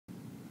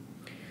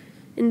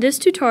In this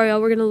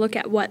tutorial, we're going to look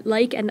at what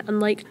like and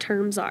unlike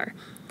terms are.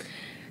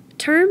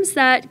 Terms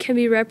that can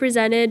be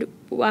represented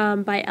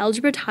by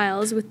algebra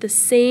tiles with the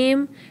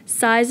same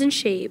size and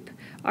shape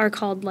are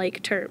called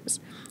like terms.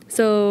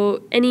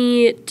 So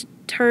any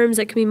terms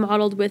that can be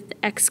modeled with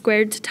x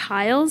squared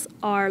tiles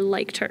are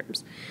like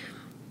terms.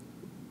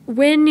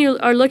 When you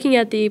are looking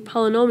at the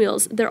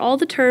polynomials, they're all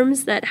the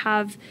terms that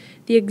have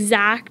the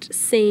exact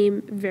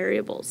same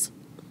variables.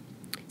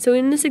 So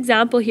in this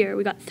example here,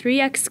 we got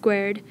 3x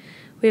squared,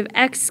 we have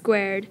x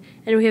squared,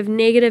 and we have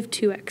negative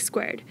 2x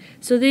squared.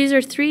 So these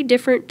are three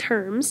different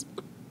terms.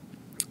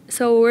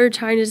 So we're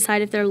trying to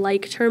decide if they're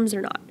like terms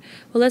or not.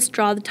 Well, let's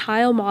draw the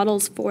tile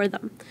models for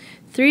them.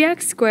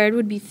 3x squared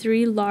would be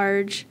three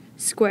large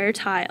square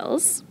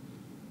tiles.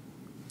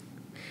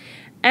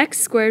 X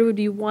squared would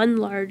be one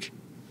large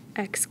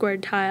x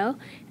squared tile,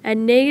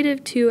 and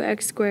negative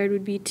 2x squared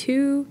would be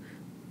two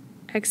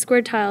x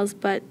squared tiles,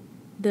 but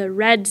the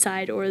red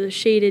side or the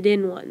shaded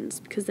in ones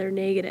because they're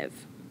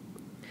negative.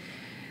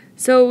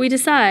 So we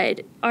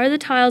decide, are the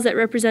tiles that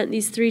represent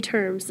these three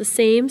terms the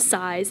same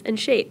size and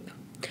shape?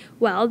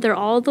 Well, they're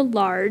all the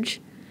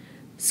large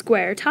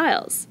square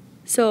tiles.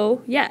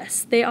 So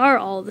yes, they are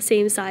all the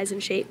same size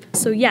and shape.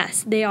 So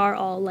yes, they are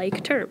all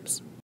like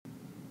terms.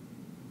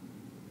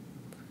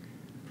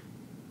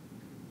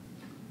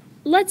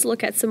 Let's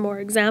look at some more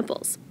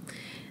examples.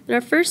 In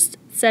our first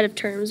set of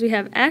terms, we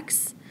have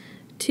x,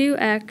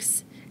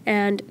 2x,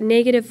 and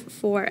negative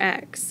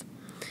 4x.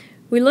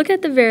 We look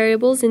at the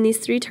variables in these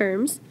three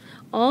terms.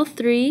 All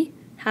three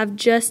have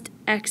just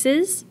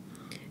x's.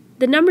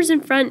 The numbers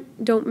in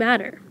front don't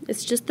matter.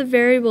 It's just the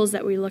variables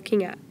that we're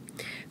looking at.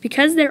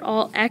 Because they're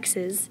all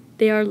x's,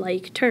 they are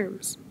like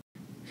terms.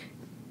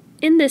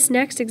 In this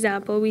next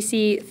example, we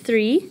see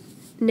 3,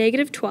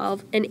 negative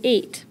 12, and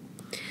 8.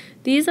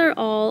 These are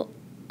all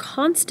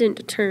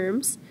constant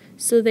terms,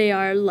 so they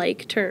are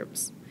like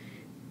terms.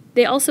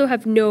 They also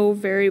have no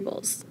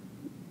variables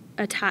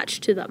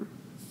attached to them.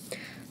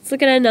 Let's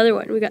look at another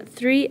one. We've got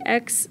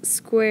 3x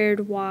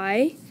squared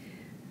y,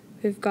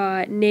 we've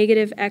got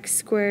negative x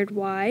squared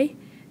y,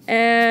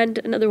 and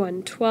another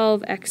one,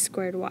 12x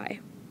squared y.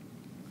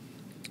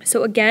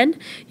 So again,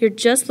 you're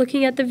just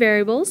looking at the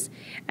variables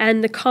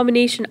and the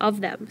combination of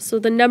them. So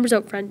the numbers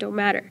out front don't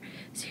matter.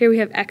 So here we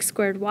have x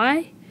squared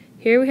y,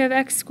 here we have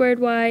x squared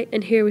y,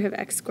 and here we have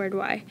x squared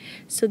y.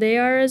 So they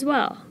are as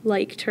well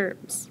like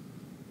terms.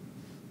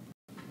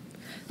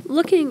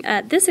 Looking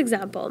at this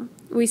example,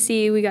 we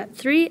see we got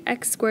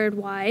 3x squared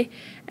y,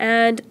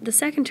 and the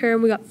second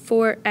term we got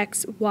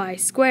 4xy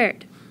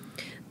squared.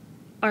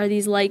 Are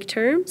these like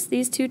terms,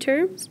 these two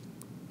terms?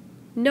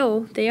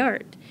 No, they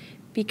aren't,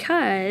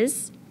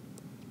 because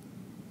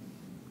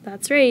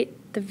that's right,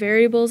 the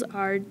variables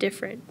are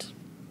different.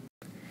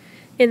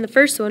 In the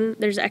first one,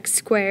 there's x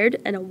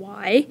squared and a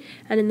y,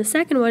 and in the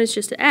second one, it's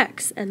just an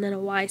x and then a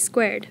y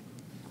squared.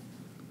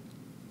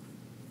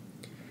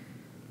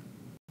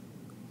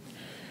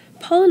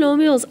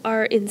 Polynomials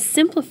are in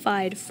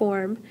simplified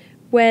form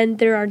when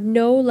there are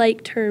no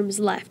like terms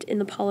left in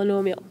the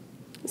polynomial.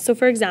 So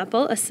for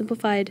example, a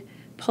simplified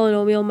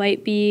polynomial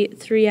might be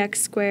 3x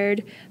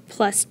squared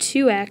plus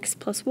 2x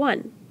plus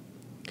 1.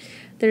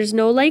 There's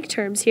no like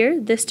terms here.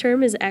 This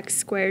term is x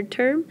squared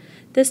term,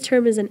 this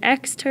term is an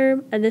x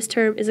term, and this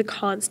term is a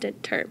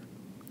constant term.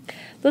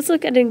 Let's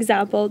look at an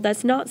example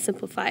that's not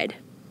simplified.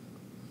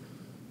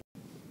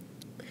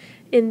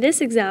 In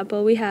this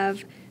example, we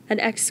have an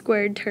x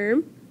squared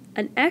term,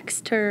 an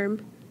x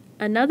term,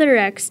 another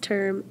x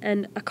term,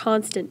 and a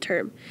constant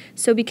term.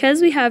 So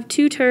because we have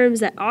two terms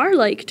that are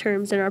like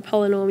terms in our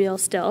polynomial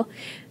still,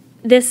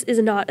 this is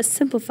not a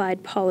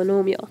simplified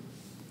polynomial.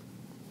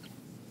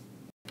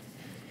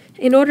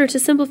 In order to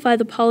simplify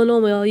the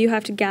polynomial, you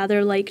have to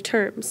gather like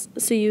terms.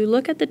 So you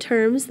look at the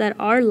terms that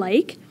are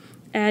like,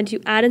 and you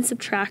add and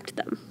subtract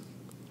them.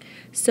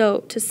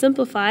 So to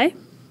simplify,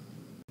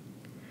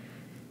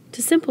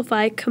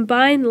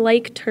 combine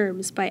like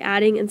terms by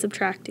adding and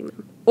subtracting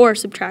them, or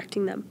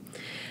subtracting them.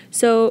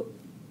 So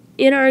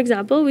in our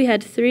example, we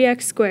had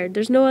 3x squared.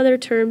 There's no other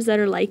terms that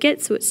are like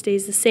it, so it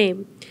stays the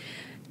same.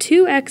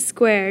 2x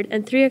squared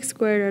and 3x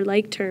squared are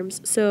like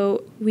terms,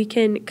 so we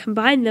can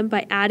combine them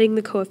by adding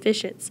the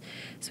coefficients.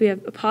 So we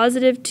have a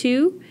positive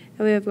 2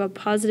 and we have a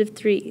positive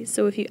 3.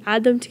 So if you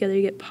add them together,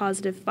 you get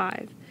positive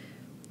 5.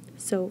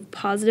 So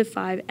positive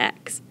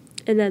 5x.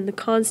 And then the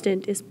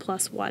constant is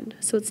plus 1,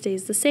 so it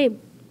stays the same.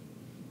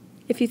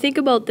 If you think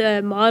about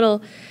the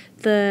model,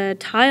 the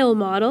tile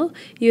model,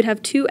 you'd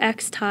have 2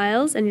 x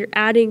tiles and you're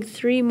adding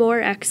 3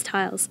 more x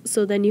tiles.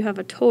 So then you have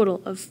a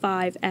total of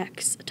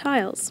 5x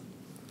tiles.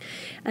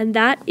 And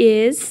that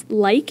is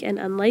like and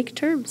unlike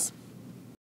terms.